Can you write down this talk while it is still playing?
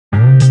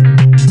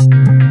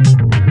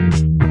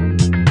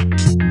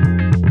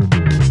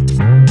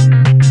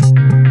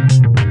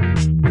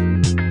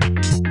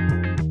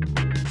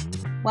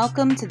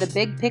Welcome to The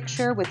Big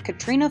Picture with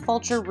Katrina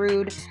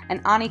Fulcher-Rood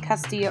and Anny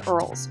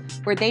Castilla-Earls,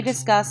 where they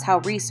discuss how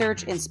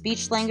research in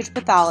speech-language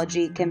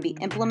pathology can be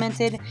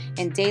implemented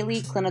in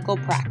daily clinical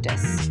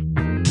practice.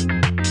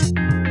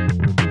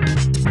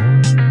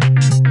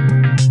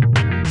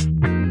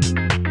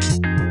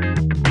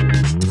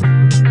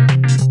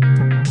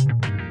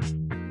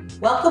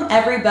 Welcome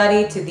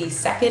everybody to the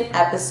second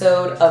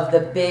episode of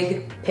The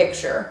Big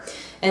Picture.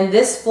 In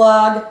this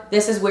vlog,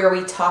 this is where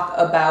we talk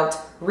about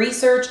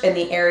research in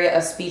the area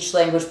of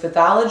speech-language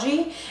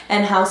pathology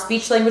and how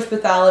speech-language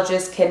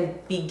pathologists can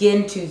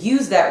begin to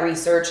use that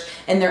research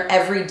in their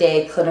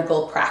everyday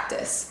clinical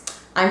practice.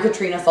 I'm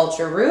Katrina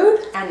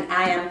Fulcher-Rood. And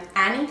I am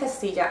Anny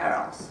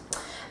Castilla-Earls.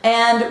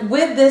 And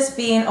with this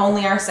being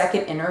only our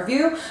second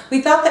interview,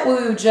 we thought that we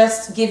would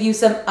just give you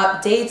some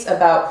updates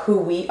about who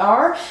we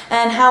are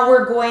and how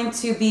we're going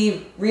to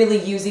be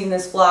really using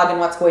this vlog and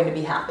what's going to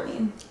be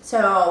happening.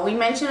 So we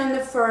mentioned in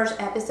the first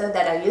episode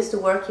that I used to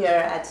work here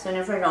at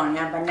SUNY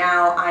Fredonia, but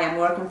now I am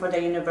working for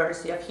the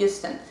University of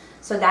Houston.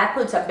 So that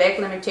puts a big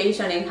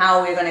limitation in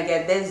how we're going to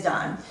get this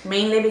done,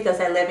 mainly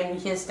because I live in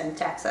Houston,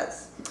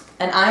 Texas.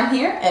 And I'm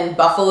here in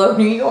Buffalo,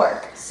 New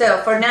York. So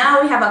for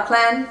now, we have a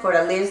plan for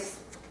at least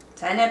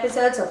 10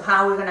 episodes of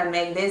how we're going to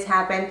make this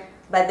happen,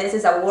 but this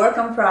is a work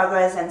in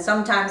progress and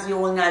sometimes you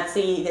will not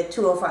see the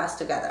two of us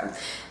together.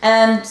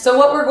 And so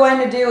what we're going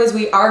to do is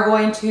we are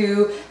going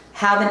to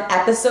have an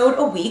episode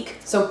a week,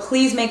 so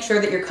please make sure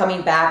that you're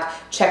coming back,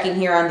 checking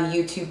here on the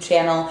YouTube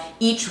channel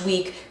each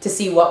week to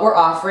see what we're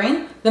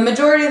offering. The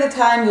majority of the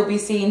time you'll be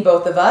seeing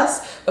both of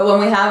us, but when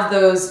we have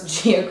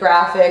those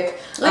geographic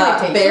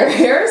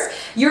barriers,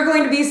 you're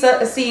going to be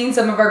seeing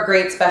some of our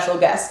great special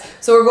guests.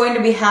 So we're going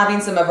to be having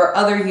some of our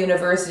other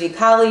university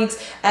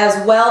colleagues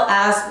as well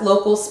as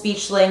local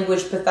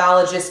speech-language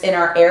pathologists in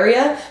our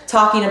area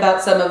talking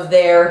about some of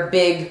their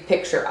big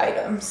picture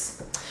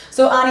items.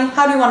 So Anny,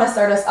 how do you want to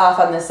start us off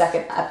on this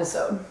second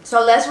episode?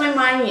 So let's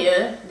remind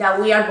you that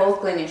we are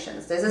both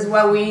clinicians. This is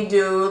what we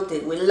do.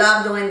 We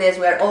love doing this.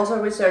 We're also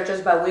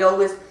researchers, but we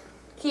always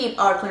keep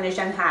our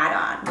clinician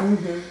hat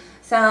on.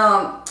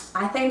 So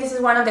I think this is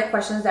one of the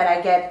questions that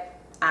I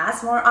get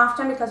asked more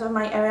often because of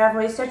my area of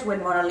research with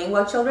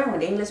monolingual children,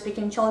 with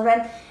English-speaking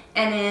children,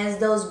 and is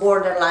those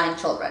borderline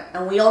children.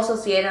 And we also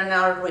see it in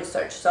our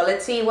research. So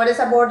let's see, what is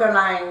a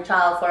borderline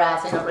child for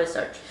us in our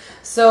research?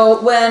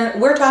 So when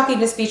we're talking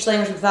to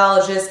speech-language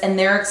pathologists and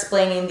they're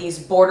explaining these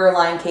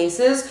borderline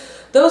cases,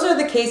 those are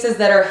the cases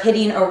that are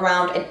hitting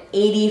around an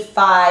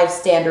 85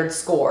 standard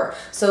score.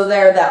 So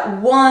they're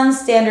that one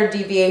standard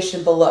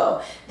deviation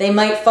below. They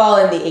might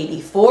fall in the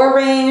 84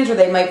 range or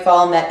they might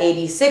fall in that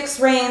 86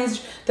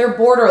 range. They're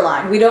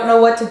borderline. We don't know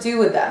what to do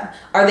with them.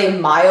 Are they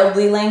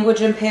mildly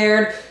language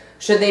impaired?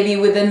 Should they be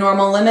within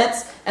normal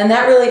limits? And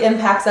that really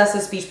impacts us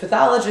as speech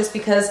pathologists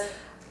because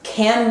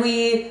can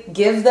we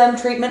give them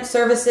treatment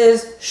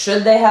services?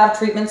 Should they have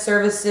treatment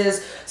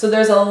services? So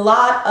there's a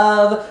lot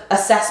of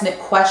assessment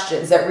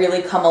questions that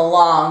really come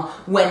along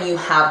when you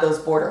have those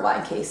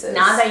borderline cases.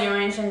 Now that you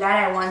mentioned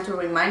that, I want to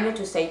remind you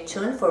to stay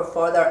tuned for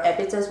further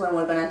episodes when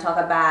we're going to talk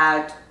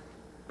about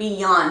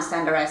beyond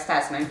standardized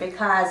assessment,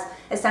 because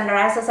a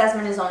standardized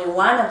assessment is only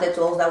one of the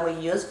tools that we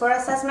use for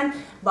assessment,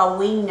 but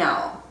we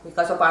know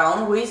because of our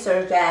own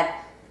research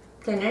that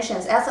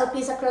clinicians,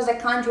 SLPs across the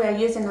country are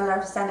using a lot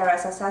of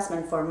standardized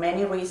assessment for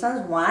many reasons.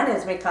 One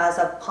is because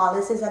of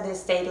policies at the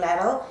state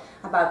level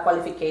about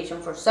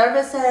qualification for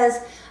services.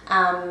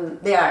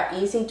 They are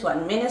easy to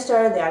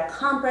administer, they are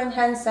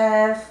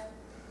comprehensive,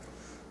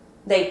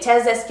 they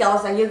test the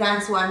skills that you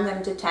guys want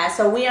them to test.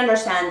 So we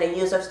understand the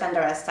use of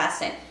standardized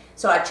testing.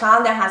 So a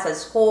child that has a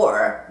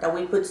score that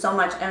we put so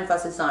much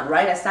emphasis on,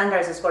 right? A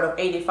standardized score of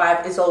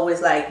 85 is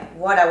always like,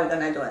 what are we going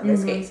to do in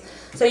this case?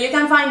 So you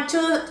can find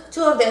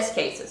two of these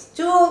cases,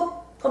 two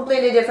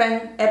completely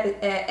different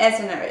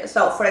scenarios.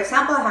 So for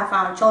example, I have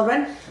found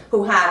children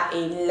who have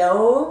a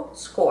low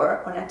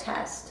score on a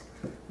test,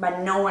 but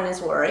no one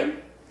is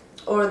worried,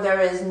 or there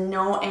is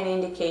no any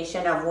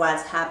indication of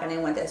what's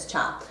happening with this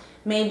child.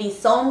 Maybe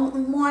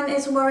someone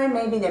is worried,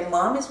 maybe the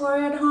mom is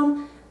worried at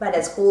home, but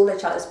at school the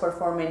child is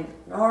performing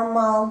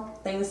normal,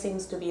 things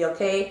seems to be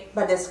okay,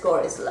 but the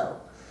score is low.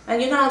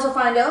 And you can also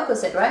find the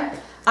opposite, right?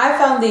 I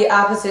found the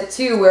opposite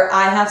too, where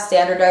I have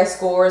standardized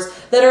scores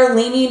that are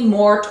leaning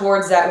more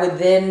towards that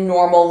within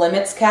normal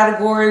limits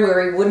category,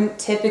 where we wouldn't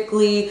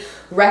typically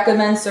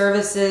recommend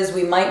services,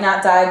 we might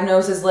not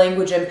diagnose as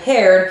language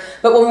impaired,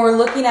 but when we're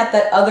looking at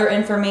that other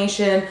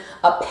information,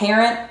 a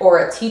parent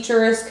or a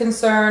teacher is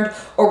concerned,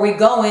 or we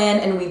go in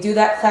and we do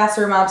that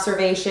classroom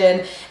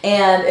observation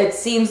and it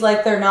seems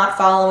like they're not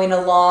following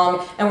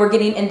along and we're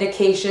getting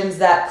indications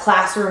that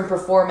classroom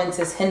performance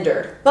is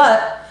hindered.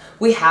 But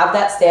we have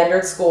that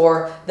standard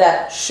score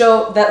that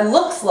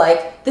looks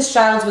like this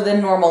child's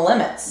within normal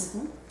limits.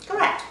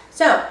 Correct.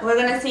 So we're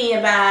going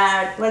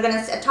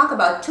to talk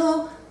about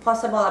two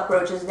possible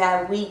approaches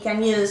that we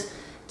can use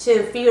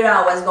to figure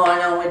out what's going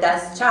on with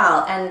that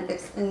child, and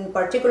in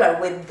particular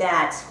with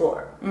that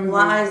score.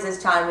 Why is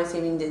this child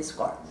receiving this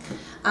score?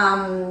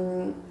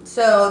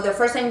 So the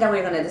first thing that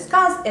we're going to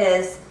discuss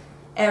is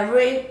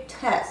every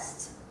test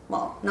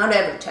well, not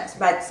every test,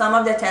 but some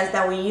of the tests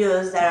that we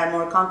use that are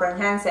more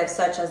comprehensive,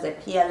 such as the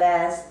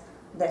PLS,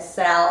 the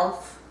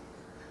self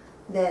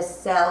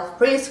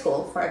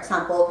preschool, for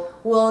example,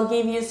 will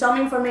give you some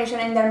information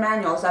in their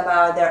manuals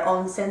about their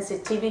own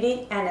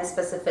sensitivity and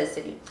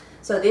specificity.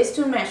 So these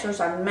two measures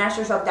are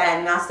measures of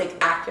diagnostic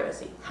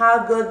accuracy,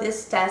 how good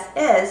this test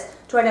is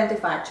to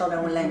identify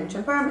children with language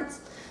impairments.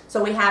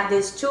 So we have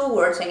these two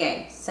words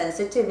again,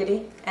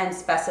 sensitivity and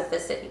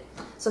specificity.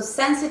 So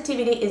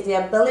sensitivity is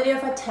the ability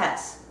of a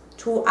test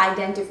to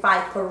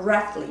identify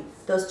correctly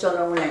those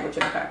children with language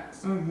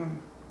impairments.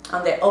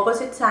 On the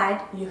opposite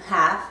side, you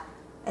have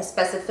a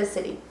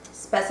specificity.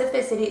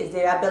 Specificity is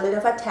the ability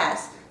of a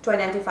test to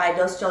identify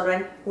those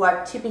children who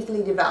are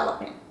typically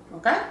developing,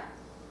 okay?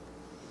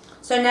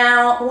 So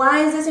now, why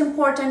is this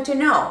important to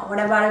know? What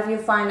about if you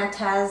find a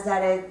test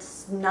that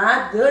it's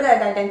not good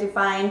at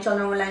identifying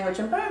children with language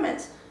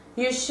impairments?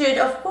 You should,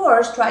 of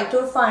course, try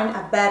to find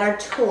a better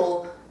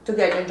tool to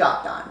get your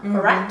job done,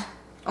 correct?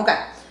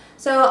 Okay,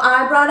 so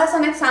I brought us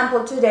an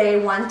example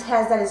today, one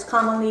test that is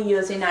commonly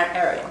used in our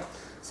area.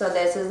 So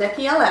this is the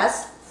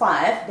PLS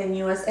 5, the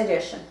newest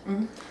edition.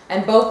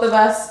 And both of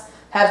us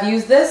have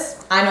used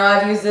this. I know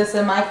I've used this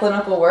in my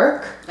clinical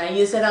work. I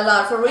use it a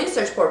lot for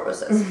research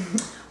purposes.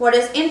 What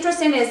is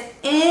interesting is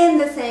in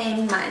the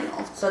same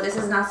manual, so this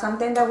is not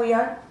something that we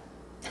are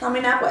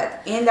coming up with,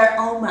 in their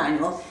own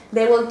manual,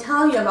 they will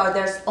tell you about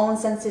their own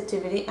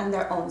sensitivity and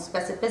their own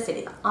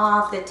specificity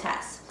of the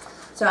test.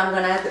 So I'm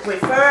going to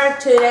refer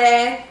to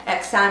the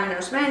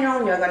examiner's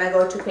manual. You're going to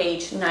go to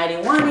page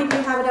 91 if you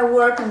have it at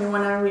work and you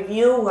want to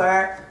review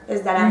where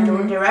is that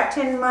I'm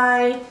directing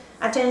my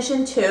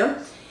attention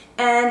to.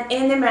 And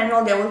in the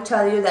manual, they will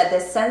tell you that the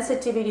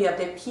sensitivity of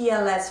the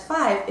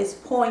PLS-5 is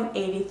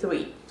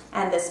 0.83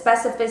 and the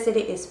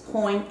specificity is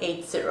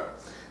 0.80.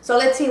 So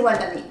let's see what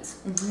that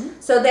means.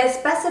 So the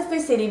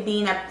specificity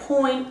being a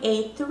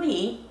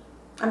 0.83,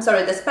 I'm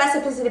sorry, the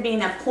specificity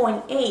being a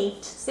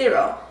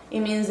 0.80, it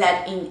means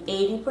that in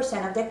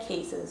 80% of the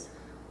cases,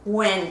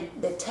 when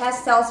the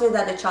test tells you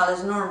that the child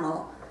is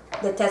normal,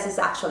 the test is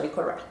actually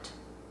correct.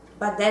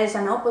 But there is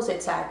an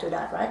opposite side to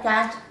that, right,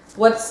 Kat?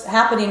 What's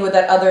happening with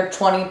that other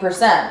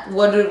 20%?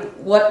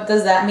 What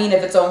does that mean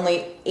if it's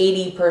only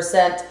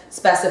 80%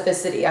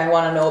 specificity? I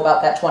want to know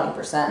about that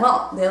 20%.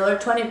 Well, the other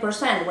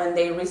 20%, when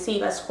they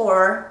receive a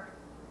score,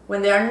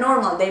 when they are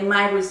normal, they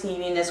might receive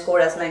in a score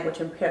as language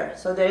impaired.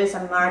 So there is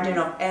a margin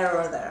of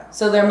error there.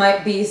 So there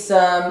might be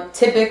some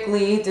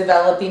typically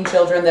developing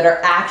children that are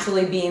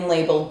actually being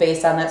labeled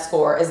based on that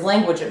score as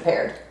language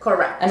impaired.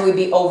 Correct. And we'd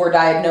be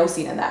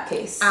overdiagnosing in that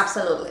case.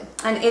 Absolutely.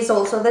 And it's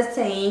also the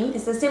same,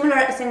 it's a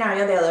similar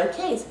scenario the other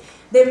case.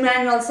 The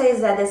manual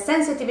says that the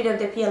sensitivity of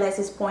the PLS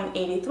is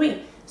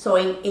 0.83. So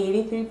in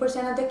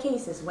 83% of the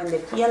cases, when the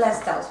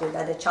PLS tells you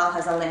that the child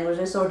has a language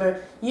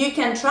disorder, you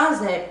can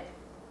trust the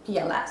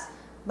PLS.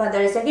 But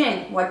there is,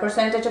 again, what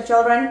percentage of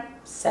children?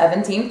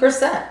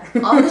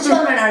 17%. All the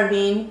children are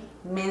being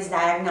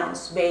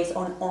misdiagnosed based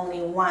on only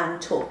one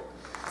tool.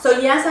 So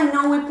yes, I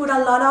know we put a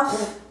lot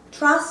of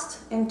trust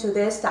into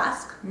this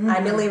task.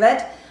 I believe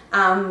it.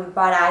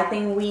 But I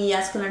think we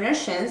as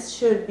clinicians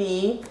should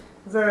be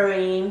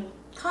very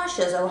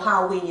cautious of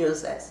how we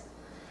use this.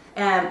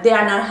 They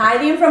are not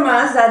hiding from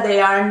us that they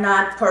are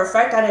not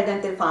perfect at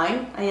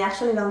identifying. I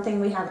actually don't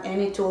think we have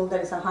any tool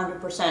that is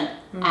 100%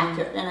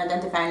 accurate in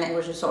identifying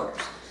language disorders.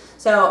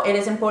 So it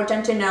is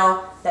important to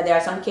know that there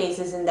are some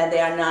cases in that they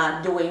are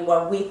not doing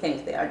what we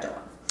think they are doing.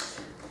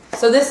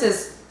 So this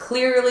is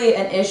clearly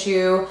an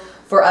issue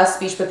for us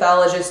speech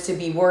pathologists to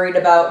be worried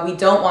about. We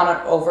don't want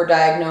to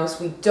overdiagnose.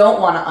 We don't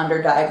want to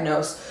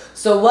underdiagnose.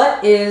 So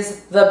what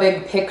is the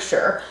big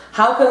picture?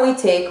 How can we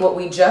take what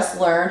we just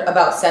learned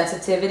about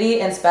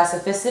sensitivity and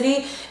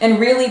specificity and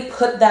really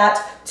put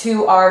that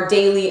to our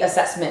daily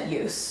assessment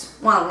use?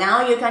 Well,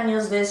 now you can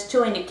use these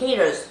two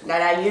indicators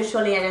that I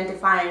usually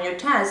identify in your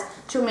test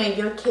to make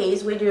your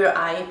case with your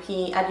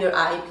IEP at your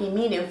IEP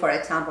meeting, for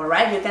example,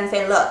 right? You can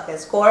say, look, the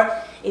score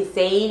is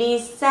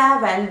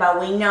 87, but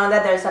we know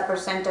that there's a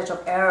percentage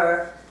of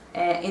error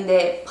in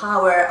the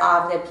power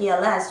of the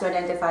PLS to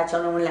identify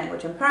children with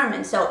language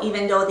impairment. So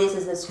even though this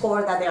is the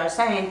score that they are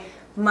saying,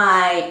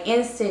 my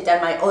instinct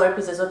and my other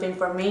pieces of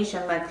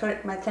information, my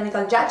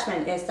clinical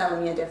judgment is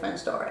telling me a different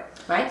story,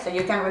 right? So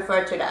you can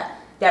refer to that.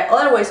 There are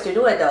other ways to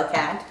do it though,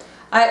 Kat.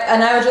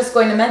 I was just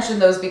going to mention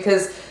those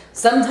because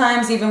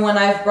sometimes even when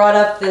I've brought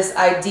up this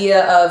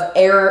idea of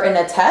error in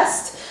a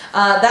test,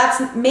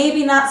 that's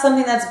maybe not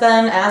something that's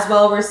been as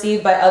well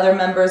received by other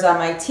members on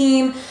my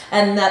team,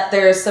 and that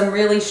there's some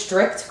really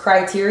strict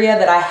criteria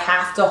that I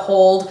have to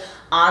hold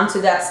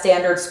onto that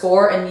standard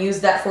score and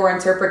use that for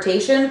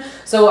interpretation.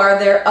 So are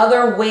there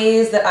other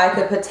ways that I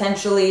could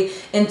potentially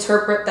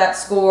interpret that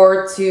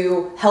score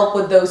to help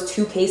with those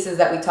two cases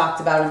that we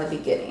talked about in the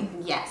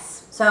beginning?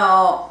 Yes.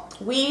 So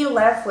we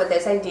left with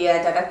this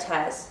idea that a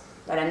test,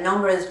 that a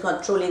number is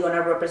truly going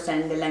to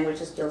represent the language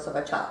skills of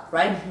a child,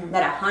 right?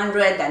 That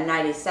 100, that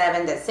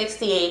 97, that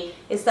 68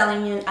 is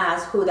telling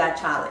us who that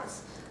child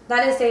is.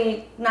 That is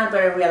a not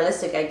very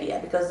realistic idea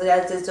because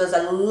that is just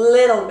a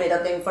little bit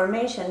of the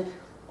information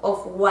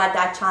of what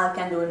that child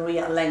can do in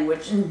real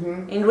language,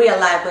 in real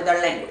life with their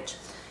language.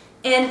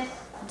 And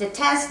the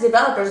test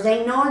developers,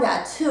 they know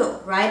that too,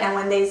 right? And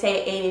when they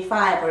say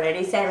 85 or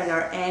 87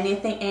 or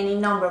anything, any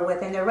number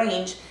within the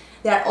range,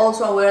 they're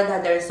also aware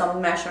that there is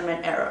some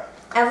measurement error.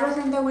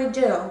 Everything that we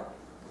do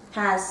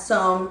has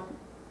some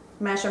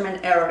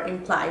measurement error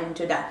implied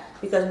into that,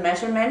 because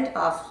measurement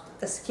of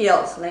the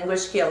skills, language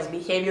skills,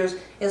 behaviors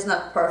is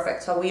not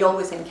perfect, so we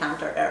always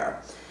encounter error.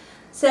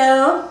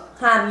 So,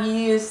 have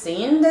you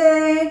seen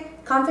the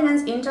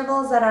confidence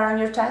intervals that are on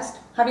your test?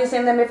 Have you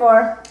seen them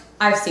before?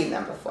 I've seen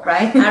them before.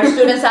 Right? Our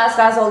students ask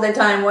us all the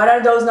time, what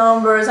are those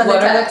numbers on the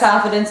test? What are the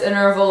confidence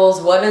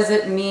intervals? What does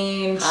it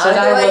mean? Should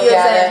I look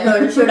at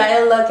it? Should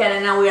I look at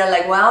it? And we are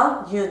like,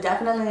 well, you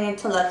definitely need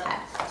to look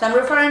at it. So I'm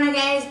referring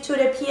again to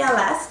the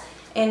PLS.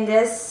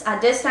 At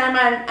this time,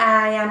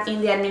 I am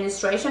in the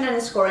administration and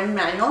scoring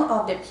manual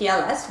of the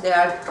PLS. There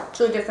are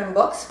 2 different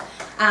books,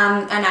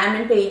 and I'm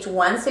in page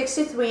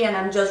 163, and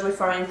I'm just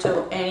referring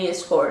to any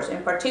scores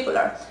in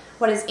particular.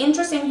 What is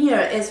interesting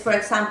here is, for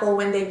example,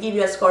 when they give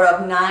you a score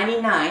of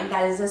 99,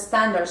 that is a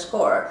standard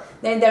score,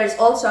 then there is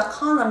also a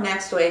column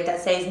next to it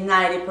that says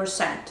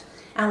 90%.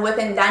 And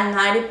within that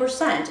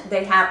 90%,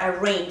 they have a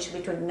range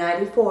between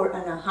 94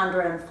 and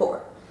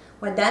 104.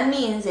 What that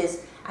means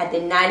is, at the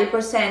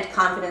 90%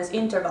 confidence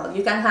interval,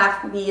 you can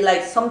be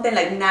like something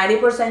like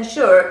 90%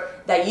 sure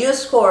that your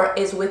score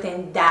is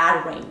within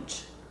that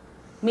range.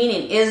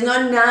 Meaning, it's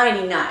not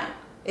 99,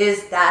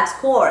 is that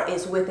score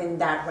is within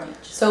that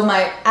range. So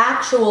my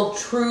actual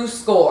true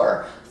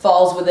score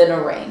falls within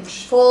a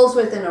range. Falls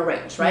within a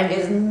range, right?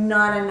 It's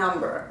not a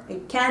number.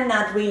 It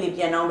cannot really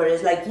be a number.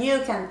 It's like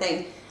you can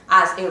think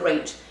as a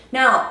range.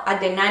 Now, at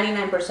the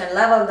 99%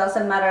 level,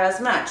 doesn't matter as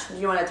much.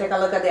 You want to take a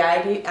look at the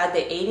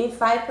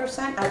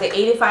 85%, at the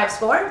 85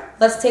 score?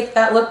 Let's take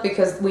that look,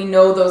 because we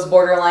know those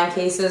borderline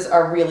cases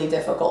are really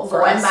difficult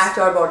for us. Going back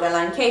to our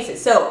borderline cases.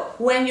 So,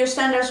 when your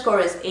standard score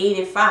is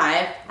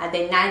 85, at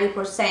the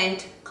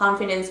 90%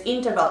 confidence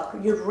interval,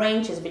 your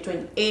range is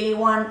between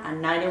 81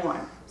 and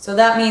 91. So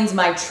that means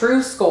my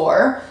true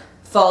score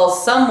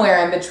falls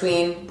somewhere in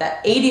between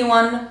that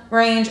 81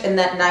 range and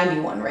that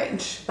 91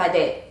 range. By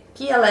the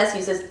PLS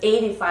uses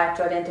 85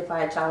 to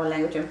identify a child with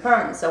language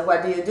impairment. So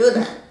what do you do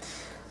then?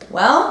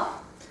 Well,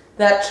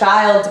 that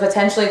child,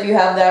 potentially, if you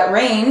have that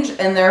range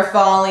and they're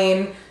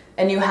falling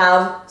and you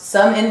have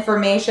some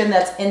information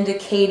that's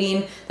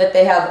indicating that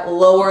they have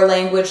lower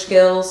language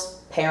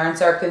skills,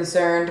 parents are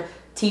concerned,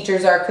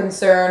 teachers are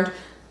concerned,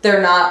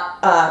 they're not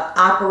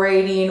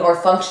operating or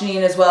functioning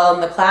as well in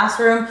the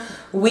classroom,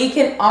 we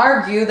can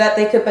argue that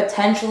they could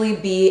potentially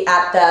be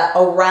at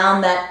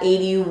around that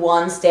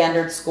 81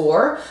 standard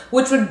score,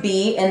 which would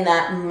be in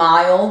that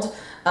mild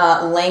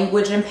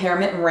language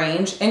impairment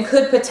range, and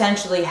could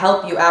potentially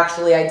help you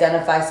actually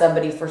identify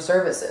somebody for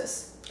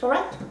services.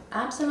 Correct,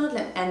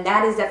 absolutely. And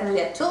that is definitely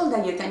a tool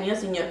that you can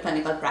use in your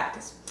clinical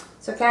practice.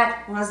 So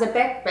Kat, what's the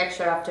big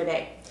picture of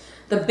today?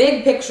 The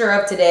big picture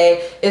of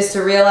today is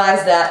to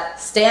realize that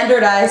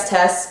standardized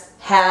tests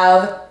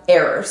have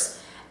errors.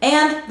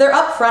 And they're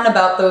upfront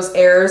about those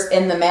errors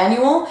in the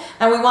manual,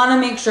 and we want to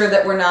make sure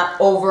that we're not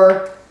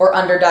over or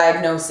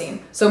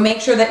under-diagnosing. So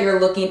make sure that you're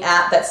looking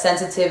at that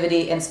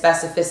sensitivity and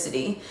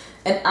specificity.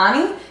 And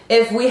Anny,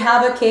 if we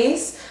have a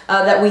case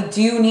that we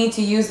do need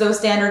to use those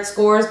standard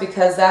scores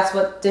because that's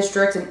what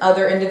district and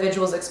other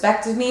individuals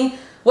expect of me,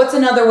 what's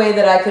another way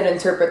that I could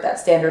interpret that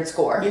standard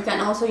score? You can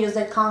also use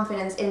the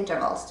confidence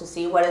intervals to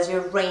see what is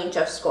your range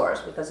of scores,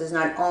 because it's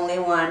not only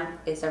one,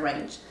 it's a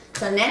range.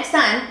 So next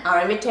time,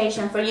 our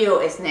invitation for you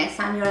is next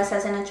time you're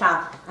assessing a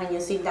child and you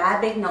see that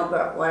big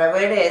number, whatever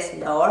it is,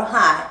 low or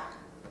high,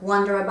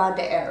 wonder about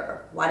the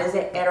error. What is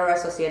the error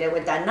associated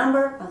with that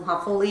number? And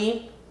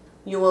hopefully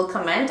you will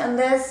comment on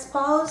this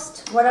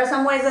post. What are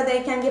some ways that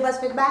they can give us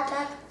feedback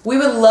at? We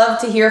would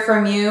love to hear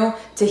from you,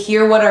 to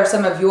hear what are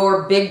some of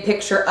your big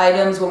picture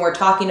items when we're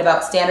talking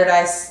about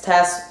standardized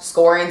tests,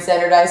 scoring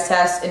standardized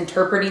tests,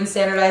 interpreting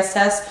standardized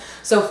tests.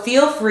 So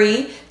feel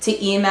free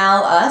to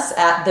email us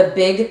at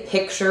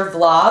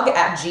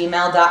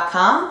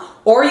thebigpicturevlog@gmail.com,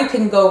 or you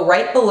can go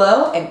right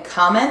below and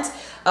comment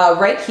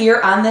right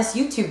here on this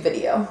YouTube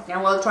video.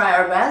 And we'll try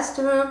our best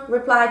to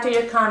reply to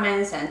your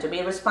comments and to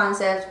be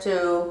responsive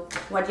to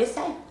what you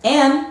say.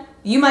 And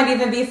you might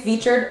even be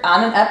featured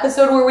on an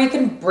episode where we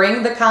can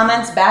bring the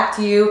comments back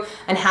to you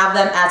and have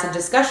them as a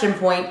discussion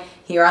point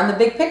here on The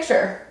Big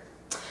Picture.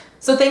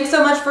 So thanks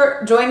so much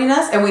for joining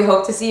us, and we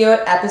hope to see you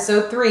at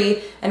episode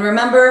 3. And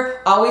remember,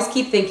 always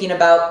keep thinking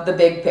about the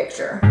big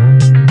picture.